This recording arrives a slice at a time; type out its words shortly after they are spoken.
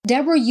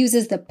Deborah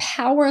uses the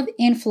power of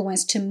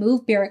influence to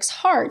move Barak's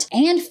heart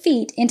and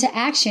feet into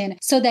action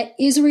so that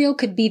Israel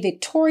could be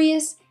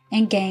victorious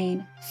and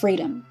gain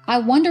freedom. I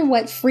wonder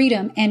what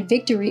freedom and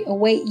victory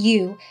await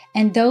you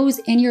and those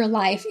in your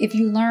life if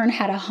you learn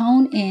how to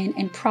hone in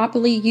and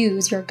properly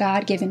use your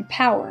God-given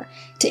power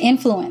to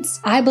influence.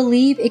 I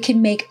believe it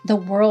can make the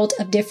world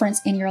of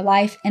difference in your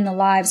life and the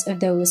lives of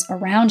those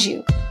around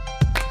you.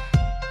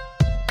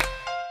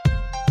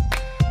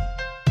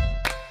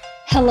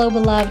 Hello,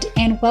 beloved,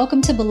 and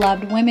welcome to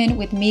Beloved Women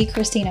with me,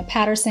 Christina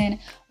Patterson,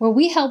 where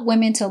we help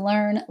women to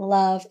learn,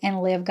 love,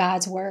 and live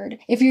God's Word.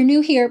 If you're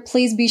new here,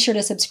 please be sure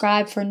to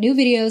subscribe for new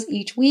videos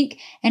each week.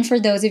 And for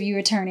those of you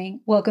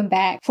returning, welcome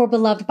back. For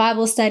Beloved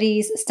Bible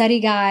studies, study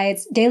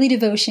guides, daily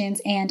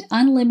devotions, and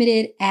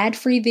unlimited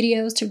ad-free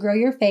videos to grow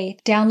your faith,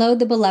 download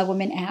the Beloved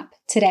Women app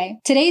today.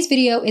 Today's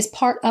video is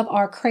part of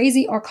our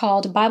Crazy or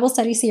Called Bible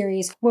study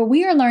series, where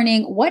we are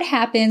learning what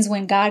happens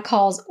when God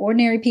calls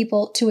ordinary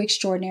people to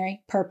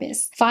extraordinary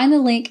purpose. Find the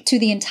link to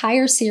the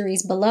entire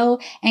series below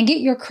and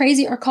get your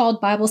Crazy or Called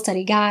Bible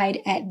study guide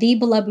at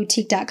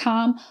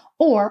thebelovedboutique.com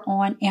or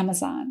on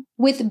Amazon.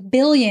 With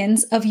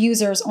billions of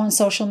users on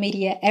social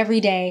media every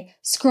day,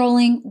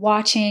 scrolling,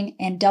 watching,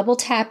 and double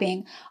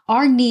tapping,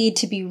 our need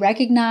to be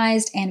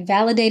recognized and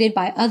validated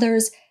by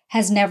others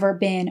has never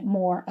been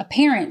more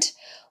apparent.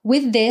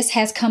 With this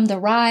has come the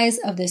rise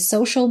of the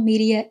social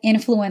media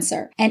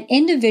influencer, an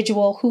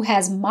individual who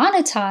has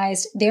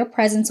monetized their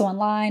presence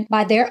online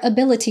by their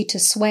ability to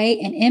sway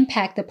and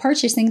impact the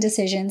purchasing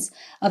decisions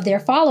of their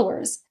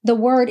followers. The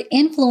word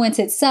influence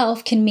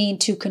itself can mean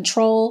to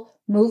control,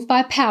 move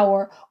by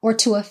power, or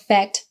to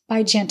affect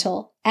by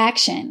gentle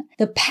action.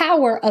 The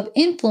power of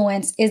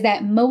influence is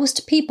that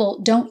most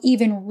people don't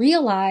even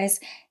realize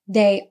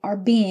they are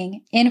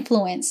being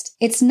influenced.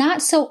 It's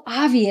not so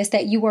obvious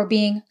that you are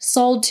being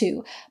sold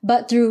to,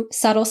 but through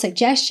subtle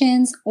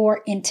suggestions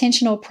or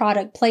intentional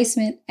product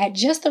placement at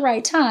just the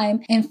right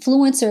time,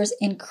 influencers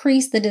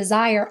increase the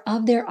desire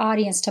of their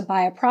audience to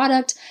buy a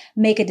product,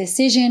 make a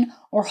decision,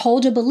 or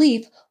hold a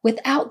belief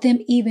without them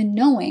even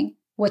knowing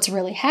what's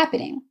really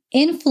happening.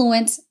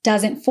 Influence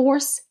doesn't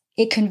force,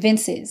 it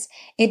convinces.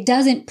 It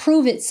doesn't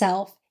prove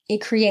itself, it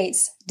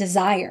creates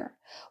desire.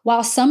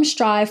 While some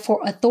strive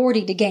for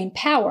authority to gain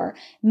power,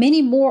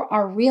 many more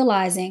are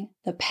realizing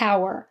the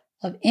power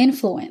of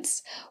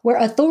influence. Where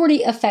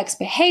authority affects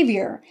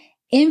behavior,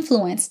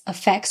 influence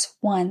affects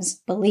one's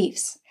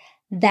beliefs.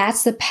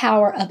 That's the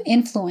power of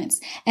influence.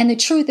 And the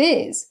truth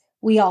is,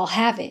 we all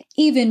have it.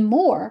 Even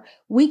more,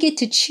 we get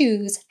to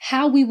choose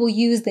how we will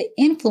use the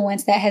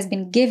influence that has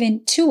been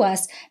given to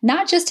us,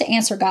 not just to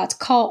answer God's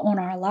call on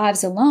our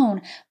lives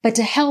alone, but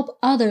to help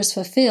others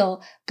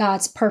fulfill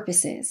God's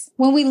purposes.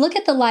 When we look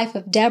at the life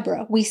of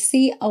Deborah, we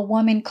see a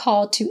woman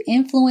called to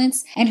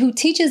influence and who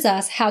teaches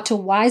us how to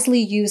wisely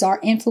use our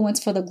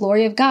influence for the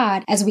glory of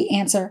God as we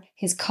answer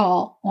His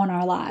call on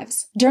our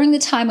lives. During the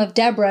time of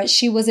Deborah,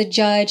 she was a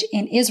judge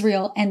in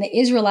Israel, and the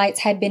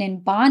Israelites had been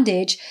in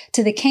bondage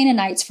to the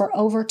Canaanites for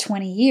over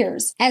 20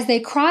 years. As they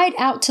cried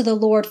out to the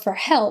Lord for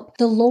help,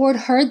 the Lord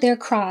heard their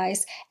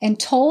cries and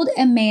told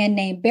a man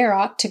named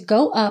Barak to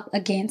go up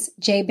against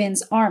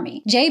Jabin's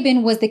army.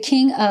 Jabin was the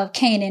king of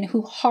Canaan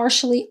who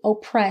harshly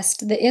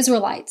oppressed the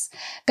Israelites.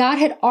 God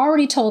had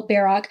already told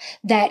Barak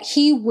that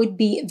he would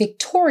be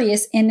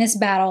victorious in this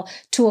battle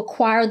to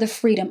acquire the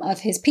freedom of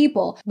his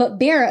people. But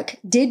Barak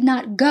did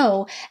not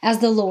go as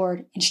the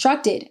Lord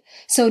instructed.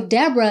 So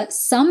Deborah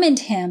summoned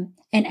him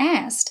and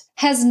asked,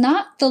 "Has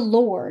not the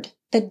Lord,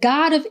 the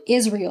God of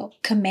Israel,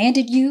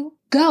 commanded you?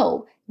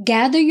 Go,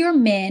 gather your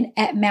men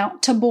at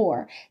Mount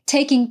Tabor,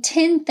 taking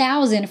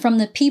 10,000 from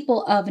the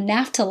people of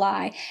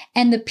Naphtali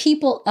and the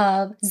people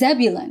of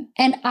Zebulun.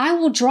 And I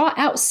will draw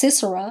out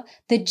Sisera,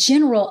 the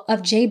general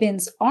of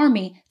Jabin's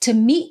army, to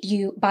meet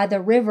you by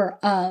the river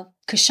of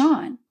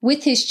Kishon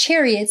with his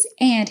chariots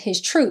and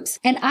his troops,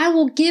 and I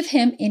will give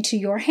him into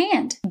your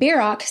hand."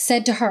 Barak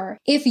said to her,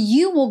 "If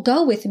you will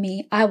go with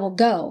me, I will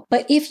go.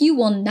 But if you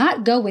will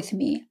not go with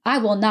me, I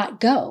will not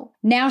go."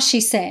 Now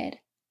she said,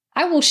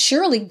 "I will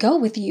surely go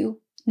with you.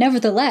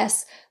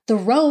 Nevertheless, the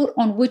road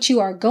on which you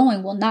are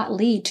going will not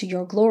lead to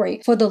your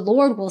glory, for the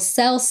Lord will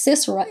sell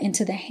Sisera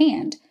into the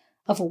hand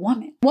of a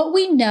woman." What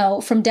we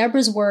know from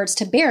Deborah's words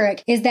to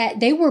Barak is that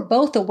they were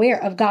both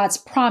aware of God's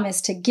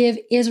promise to give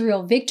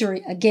Israel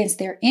victory against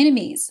their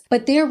enemies,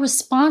 but their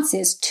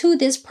responses to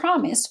this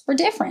promise were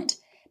different.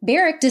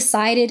 Barak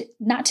decided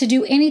not to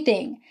do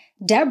anything.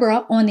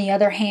 Deborah, on the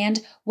other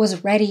hand,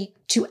 was ready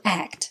to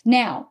act.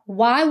 Now,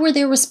 why were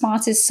their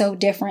responses so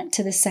different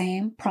to the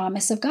same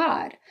promise of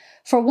God?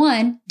 For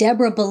one,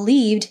 Deborah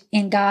believed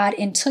in God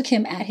and took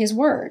him at his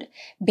word.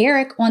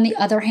 Barak, on the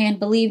other hand,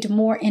 believed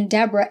more in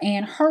Deborah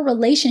and her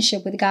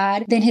relationship with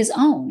God than his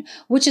own,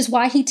 which is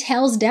why he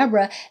tells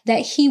Deborah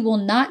that he will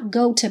not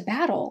go to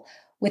battle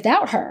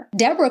without her.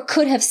 Deborah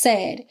could have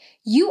said,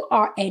 "You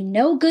are a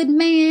no good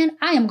man.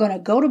 I am going to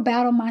go to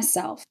battle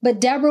myself."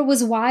 But Deborah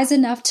was wise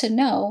enough to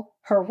know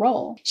her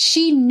role.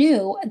 She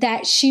knew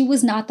that she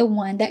was not the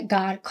one that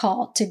God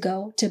called to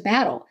go to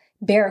battle.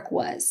 Barak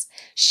was.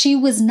 She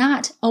was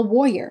not a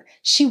warrior.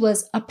 She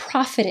was a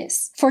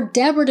prophetess. For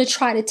Deborah to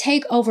try to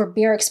take over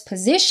Barak's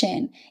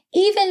position,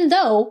 even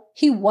though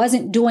he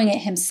wasn't doing it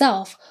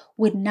himself,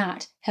 would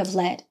not have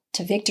led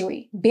to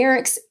victory.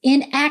 Barak's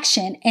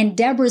inaction and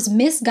Deborah's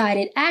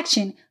misguided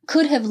action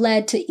could have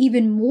led to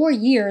even more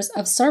years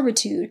of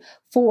servitude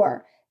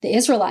for the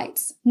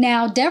Israelites.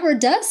 Now, Deborah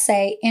does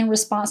say in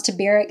response to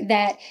Barak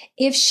that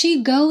if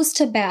she goes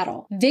to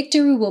battle,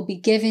 victory will be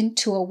given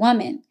to a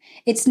woman.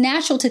 It's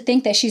natural to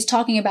think that she's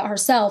talking about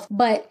herself,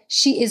 but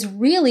she is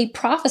really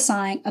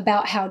prophesying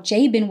about how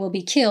Jabin will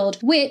be killed,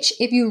 which,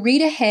 if you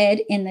read ahead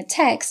in the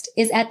text,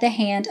 is at the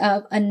hand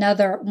of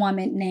another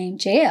woman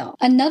named Jael.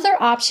 Another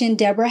option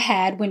Deborah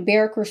had when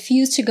Barak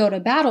refused to go to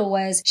battle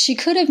was she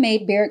could have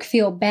made Barak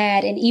feel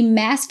bad and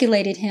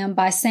emasculated him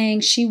by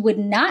saying she would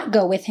not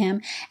go with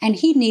him and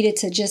he needed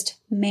to just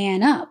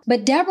man up.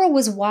 But Deborah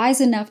was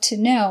wise enough to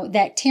know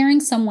that tearing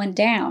someone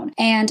down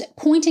and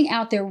pointing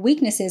out their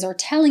weaknesses or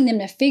telling them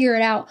to figure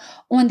it out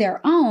on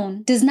their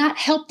own does not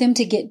help them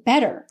to get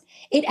better.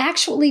 It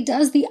actually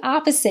does the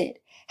opposite.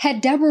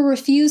 Had Deborah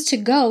refused to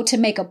go to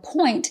make a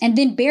point, and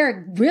then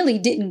Barak really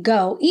didn't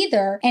go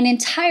either, an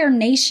entire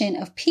nation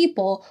of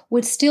people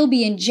would still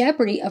be in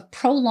jeopardy of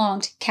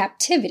prolonged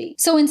captivity.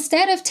 So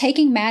instead of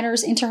taking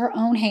matters into her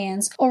own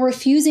hands or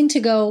refusing to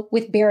go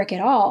with Barak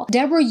at all,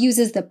 Deborah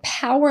uses the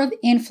power of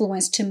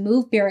influence to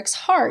move Barak's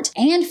heart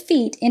and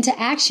feet into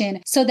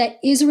action so that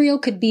Israel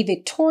could be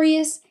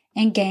victorious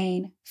and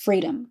gain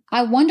freedom.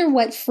 I wonder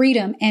what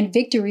freedom and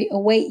victory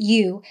await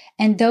you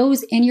and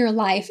those in your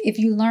life if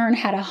you learn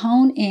how to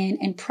hone in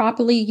and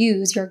properly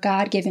use your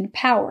God-given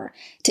power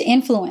to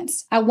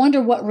influence. I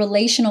wonder what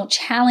relational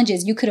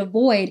challenges you could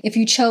avoid if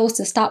you chose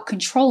to stop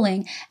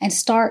controlling and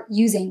start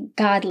using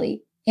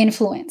godly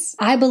influence.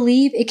 I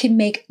believe it can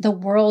make the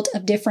world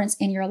of difference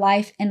in your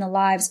life and the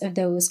lives of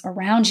those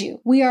around you.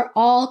 We are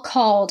all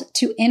called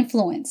to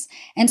influence.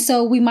 And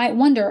so we might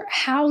wonder,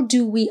 how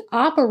do we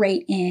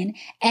operate in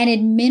and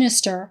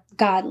administer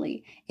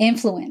godly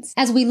influence?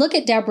 As we look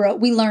at Deborah,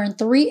 we learn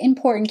 3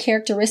 important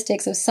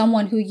characteristics of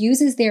someone who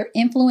uses their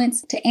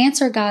influence to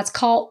answer God's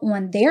call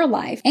on their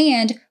life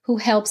and who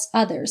helps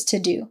others to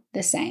do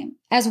the same.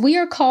 As we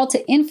are called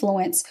to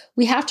influence,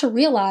 we have to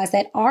realize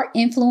that our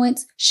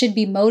influence should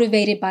be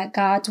motivated by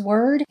God's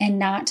word and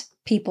not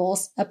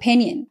people's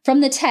opinion.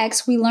 From the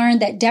text, we learn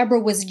that Deborah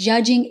was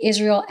judging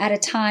Israel at a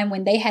time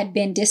when they had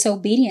been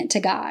disobedient to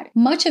God.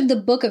 Much of the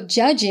book of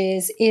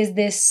Judges is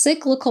this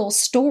cyclical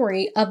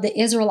story of the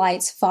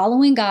Israelites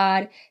following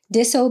God,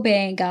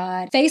 disobeying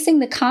God, facing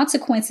the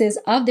consequences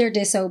of their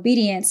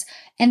disobedience,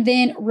 and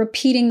then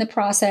repeating the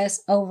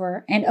process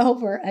over and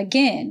over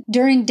again.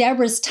 During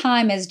Deborah's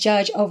time as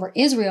judge over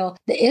Israel,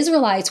 the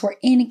Israelites were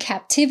in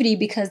captivity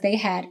because they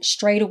had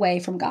strayed away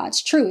from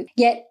God's truth.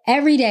 Yet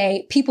every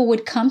day, people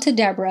would come to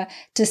Deborah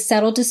to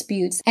settle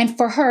disputes and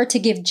for her to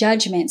give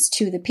judgments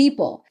to the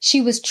people.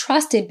 She was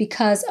trusted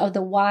because of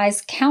the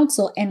wise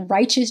counsel and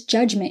righteous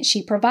judgment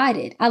she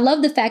provided. I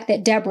love the fact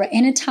that Deborah,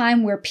 in a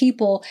time where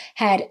people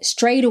had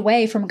strayed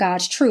away from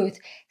God's truth,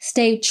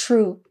 stayed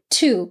true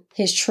to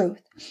his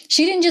truth.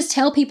 She didn't just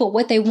tell people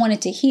what they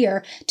wanted to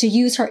hear to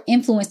use her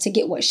influence to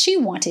get what she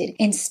wanted.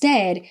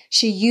 Instead,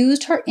 she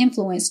used her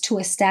influence to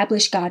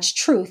establish God's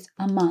truth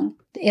among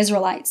the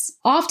Israelites.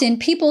 Often,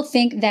 people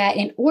think that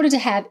in order to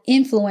have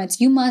influence,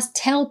 you must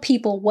tell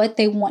people what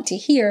they want to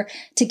hear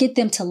to get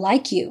them to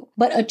like you.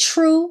 But a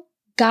true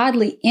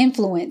godly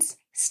influence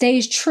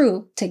stays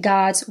true to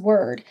God's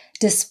word,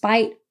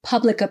 despite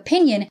public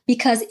opinion,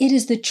 because it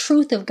is the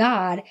truth of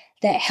God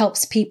that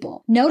helps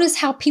people. Notice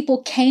how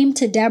people came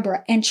to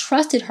Deborah and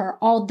trusted her,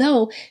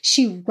 although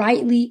she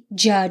rightly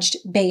judged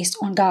based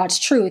on God's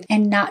truth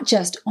and not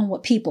just on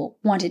what people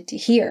wanted to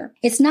hear.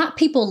 It's not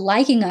people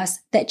liking us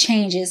that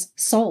changes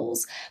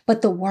souls,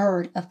 but the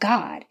word of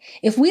God.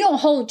 If we don't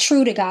hold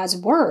true to God's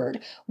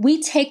word,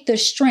 we take the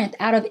strength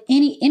out of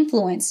any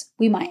influence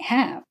we might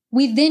have.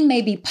 We then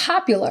may be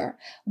popular,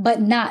 but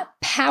not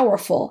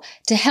powerful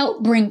to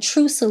help bring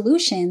true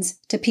solutions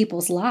to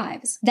people's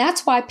lives.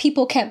 That's why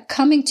people kept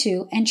coming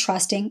to and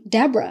trusting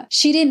Deborah.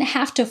 She didn't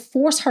have to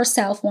force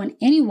herself on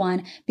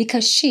anyone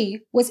because she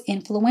was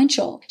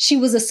influential. She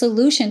was a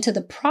solution to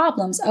the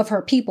problems of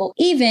her people,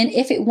 even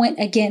if it went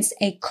against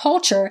a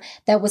culture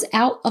that was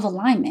out of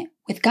alignment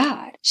with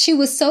God. She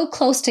was so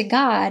close to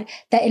God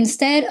that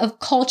instead of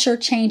culture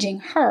changing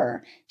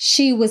her,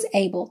 she was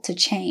able to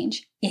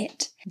change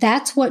it.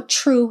 That's what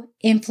true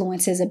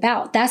influence is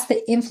about. That's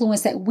the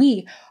influence that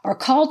we are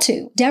called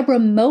to. Deborah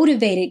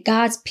motivated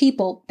God's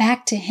people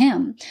back to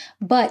him,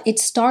 but it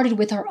started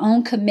with her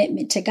own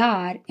commitment to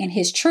God and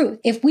his truth.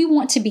 If we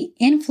want to be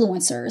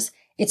influencers,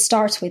 it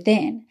starts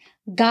within.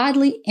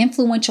 Godly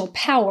influential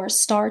power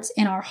starts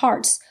in our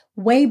hearts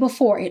way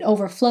before it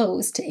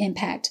overflows to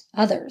impact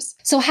others.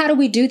 So how do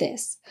we do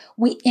this?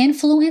 We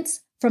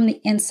influence from the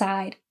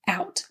inside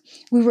out.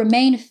 We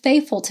remain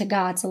faithful to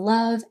God's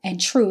love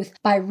and truth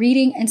by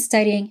reading and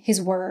studying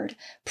His Word,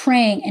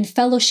 praying and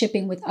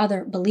fellowshipping with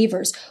other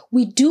believers.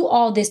 We do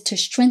all this to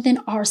strengthen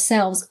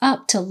ourselves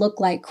up to look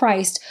like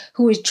Christ,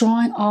 who is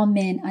drawing all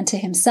men unto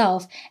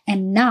Himself,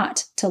 and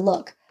not to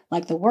look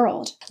like the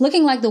world.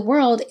 Looking like the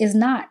world is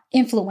not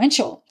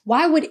influential.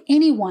 Why would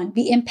anyone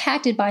be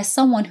impacted by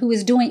someone who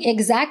is doing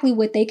exactly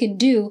what they can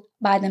do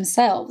by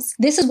themselves?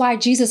 This is why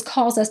Jesus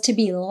calls us to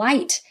be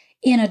light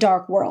in a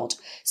dark world.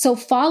 So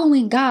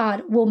following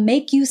God will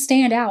make you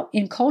stand out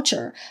in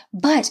culture.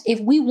 But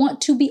if we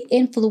want to be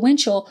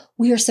influential,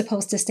 we are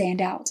supposed to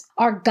stand out.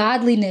 Our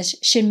godliness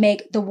should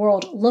make the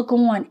world look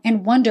on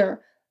and wonder,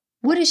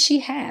 what does she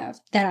have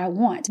that I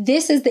want?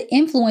 This is the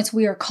influence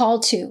we are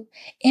called to.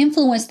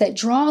 Influence that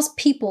draws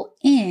people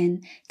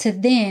in to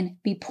then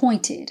be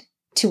pointed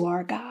to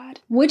our God.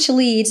 Which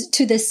leads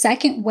to the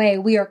second way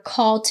we are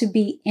called to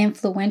be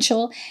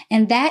influential,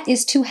 and that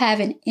is to have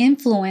an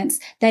influence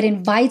that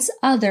invites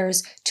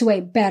others to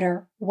a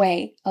better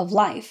way of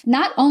life.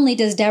 Not only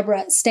does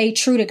Deborah stay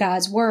true to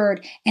God's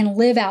word and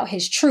live out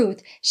His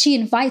truth, she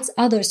invites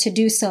others to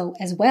do so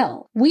as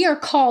well. We are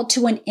called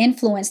to an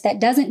influence that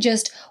doesn't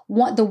just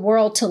want the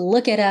world to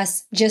look at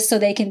us just so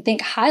they can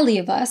think highly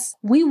of us.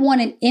 We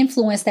want an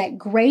influence that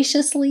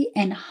graciously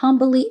and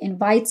humbly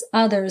invites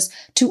others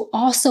to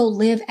also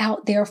live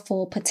out their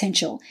full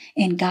potential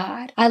in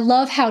God. I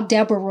love how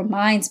Deborah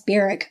reminds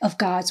Barak of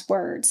God's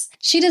words.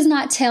 She does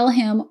not tell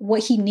him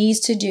what he needs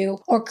to do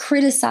or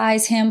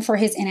criticize him for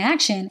his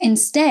inaction.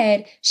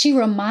 Instead, she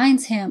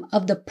reminds him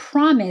of the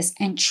promise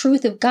and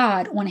truth of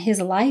God on his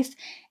life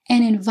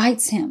and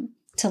invites him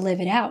to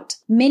live it out.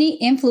 Many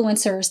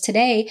influencers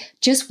today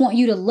just want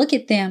you to look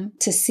at them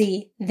to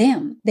see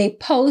them. They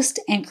post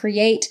and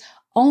create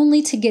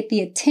only to get the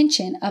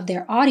attention of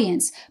their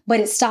audience, but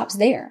it stops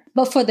there.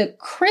 But for the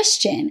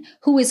Christian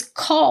who is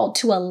called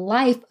to a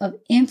life of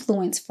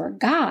influence for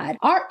God,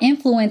 our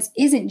influence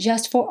isn't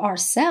just for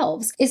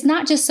ourselves. It's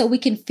not just so we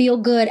can feel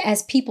good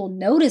as people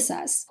notice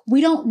us. We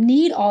don't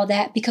need all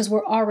that because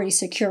we're already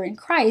secure in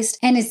Christ.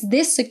 And it's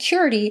this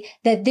security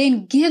that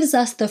then gives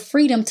us the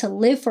freedom to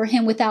live for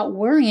Him without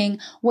worrying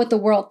what the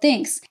world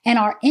thinks. And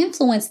our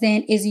influence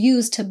then is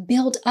used to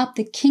build up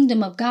the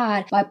kingdom of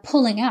God by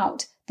pulling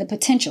out the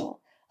potential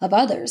of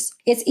others.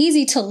 It's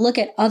easy to look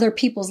at other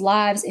people's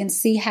lives and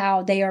see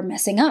how they are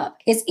messing up.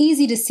 It's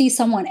easy to see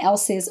someone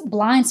else's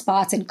blind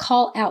spots and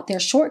call out their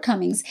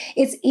shortcomings.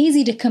 It's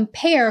easy to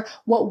compare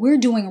what we're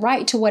doing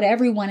right to what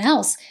everyone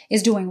else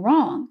is doing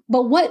wrong.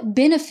 But what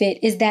benefit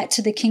is that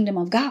to the kingdom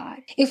of God?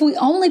 If we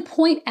only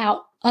point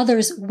out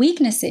others'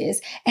 weaknesses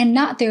and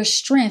not their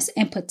strengths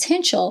and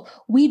potential,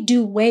 we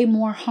do way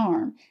more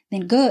harm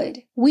than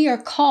good. We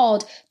are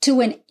called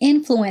to an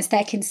influence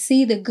that can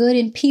see the good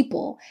in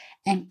people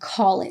and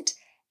call it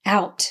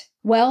out.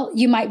 Well,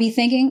 you might be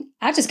thinking,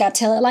 I just got to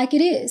tell it like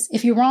it is.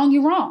 If you're wrong,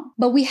 you're wrong.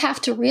 But we have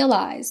to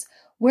realize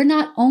we're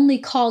not only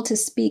called to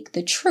speak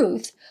the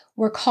truth,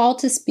 we're called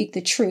to speak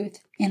the truth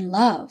in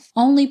love.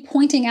 Only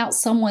pointing out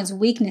someone's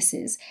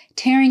weaknesses,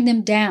 tearing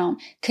them down,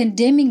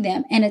 condemning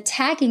them, and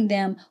attacking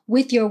them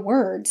with your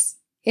words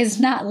is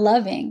not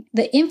loving.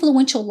 The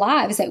influential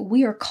lives that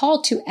we are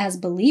called to as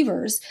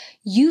believers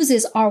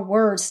uses our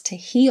words to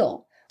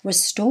heal,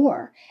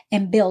 restore,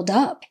 and build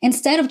up.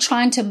 Instead of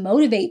trying to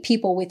motivate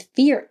people with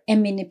fear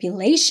and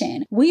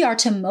manipulation, we are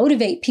to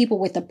motivate people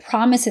with the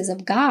promises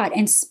of God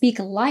and speak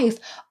life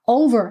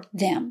over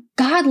them.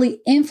 Godly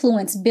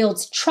influence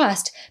builds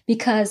trust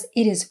because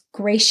it is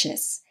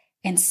gracious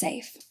and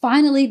safe.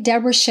 Finally,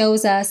 Deborah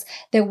shows us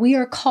that we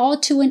are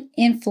called to an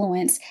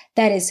influence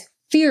that is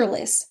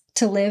fearless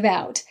to live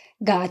out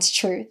God's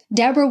truth.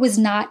 Deborah was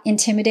not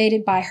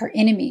intimidated by her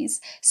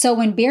enemies. So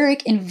when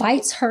Barak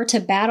invites her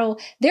to battle,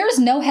 there is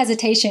no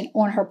hesitation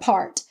on her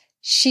part.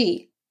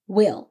 She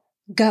will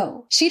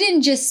go. She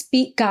didn't just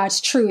speak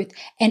God's truth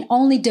and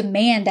only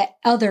demand that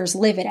others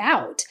live it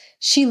out.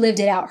 She lived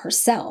it out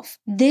herself.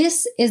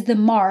 This is the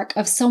mark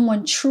of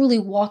someone truly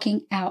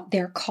walking out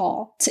their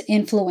call to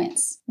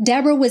influence.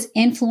 Deborah was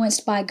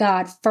influenced by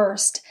God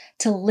first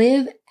to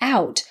live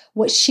out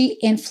what she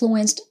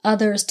influenced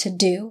others to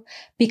do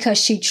because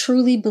she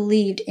truly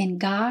believed in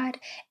God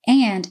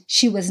and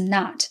she was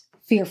not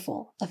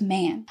fearful of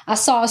man. I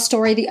saw a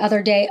story the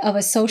other day of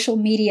a social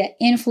media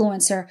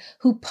influencer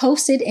who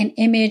posted an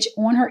image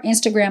on her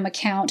Instagram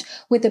account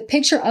with a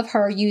picture of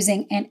her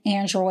using an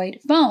Android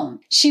phone.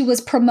 She was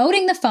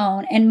promoting the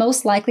phone and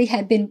most likely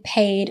had been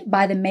paid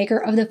by the maker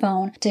of the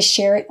phone to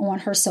share it on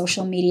her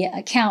social media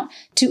account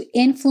to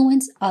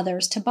influence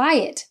others to buy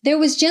it. There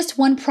was just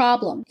one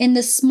problem. In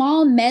the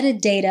small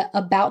metadata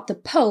about the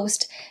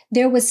post,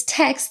 there was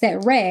text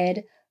that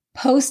read,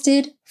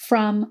 "Posted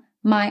from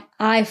my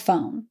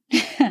iPhone."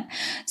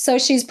 So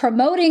she's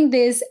promoting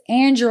this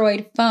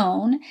Android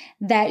phone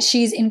that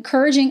she's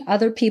encouraging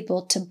other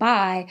people to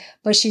buy,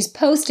 but she's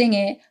posting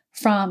it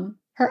from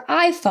her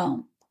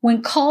iPhone.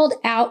 When called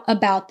out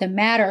about the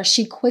matter,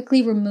 she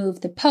quickly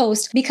removed the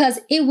post because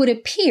it would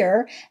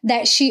appear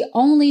that she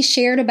only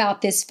shared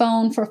about this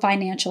phone for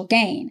financial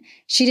gain.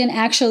 She didn't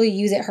actually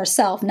use it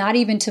herself, not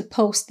even to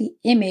post the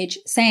image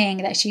saying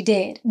that she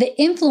did. The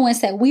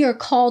influence that we are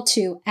called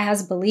to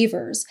as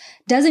believers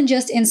doesn't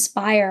just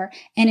inspire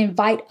and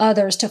invite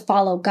others to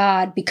follow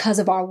God because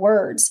of our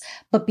words,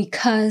 but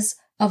because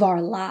of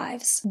our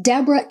lives.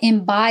 Deborah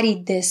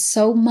embodied this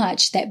so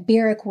much that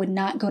Barak would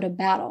not go to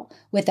battle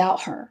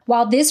without her.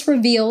 While this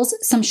reveals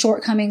some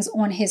shortcomings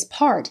on his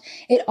part,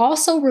 it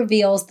also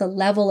reveals the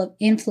level of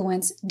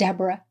influence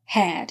Deborah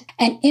had,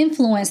 an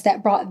influence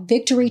that brought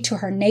victory to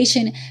her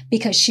nation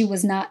because she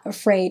was not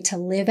afraid to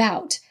live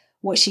out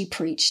what she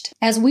preached.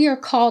 As we are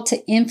called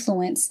to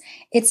influence,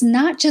 it's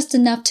not just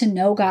enough to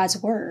know God's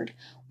word.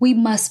 We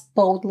must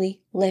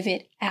boldly live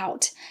it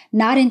out,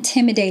 not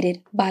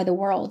intimidated by the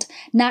world,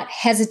 not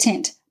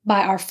hesitant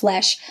by our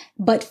flesh,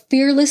 but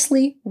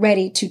fearlessly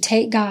ready to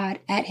take God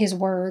at his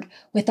word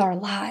with our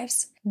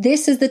lives.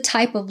 This is the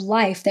type of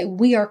life that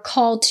we are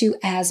called to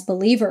as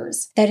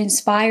believers, that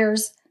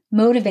inspires,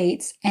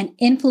 motivates, and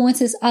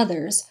influences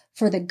others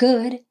for the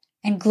good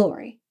and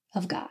glory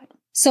of God.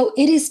 So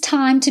it is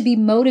time to be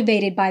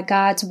motivated by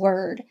God's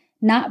word,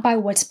 not by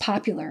what's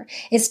popular.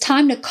 It's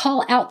time to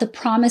call out the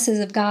promises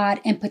of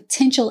God and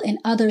potential in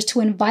others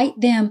to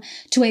invite them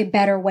to a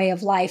better way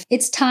of life.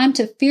 It's time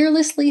to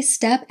fearlessly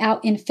step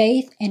out in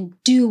faith and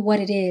do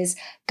what it is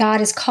God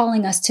is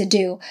calling us to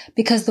do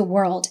because the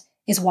world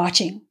is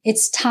watching.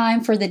 It's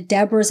time for the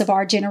Deborahs of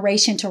our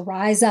generation to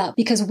rise up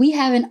because we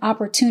have an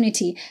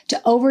opportunity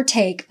to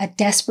overtake a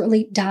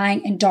desperately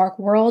dying and dark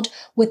world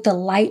with the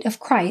light of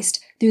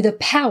Christ through the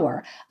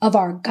power of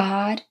our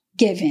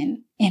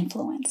God-given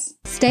influence.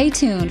 Stay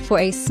tuned for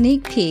a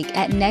sneak peek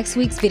at next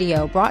week's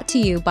video brought to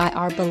you by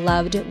our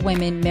beloved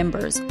women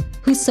members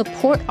who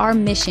support our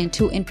mission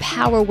to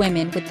empower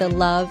women with the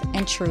love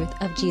and truth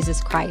of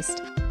Jesus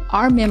Christ.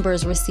 Our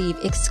members receive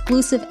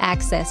exclusive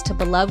access to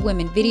Beloved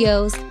Women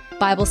videos,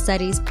 Bible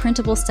studies,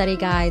 printable study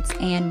guides,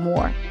 and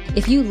more.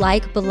 If you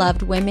like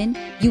Beloved Women,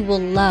 you will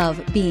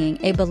love being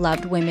a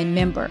Beloved Women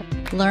member.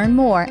 Learn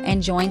more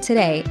and join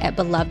today at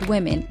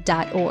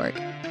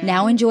belovedwomen.org.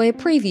 Now enjoy a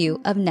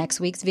preview of next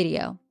week's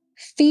video.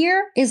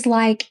 Fear is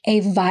like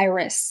a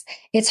virus.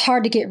 It's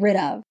hard to get rid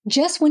of.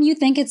 Just when you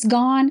think it's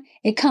gone,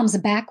 it comes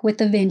back with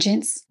a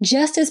vengeance.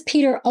 Just as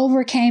Peter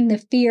overcame the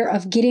fear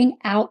of getting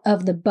out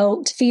of the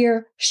boat,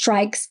 fear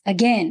strikes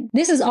again.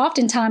 This is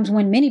oftentimes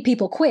when many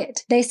people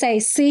quit. They say,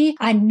 see,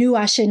 I knew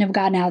I shouldn't have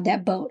gotten out of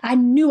that boat. I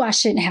knew I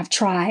shouldn't have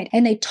tried.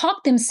 And they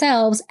talk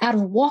themselves out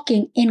of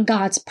walking in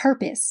God's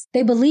purpose.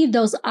 They believe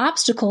those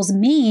obstacles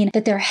mean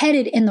that they're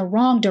headed in the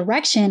wrong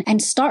direction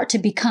and start to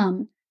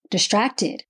become distracted.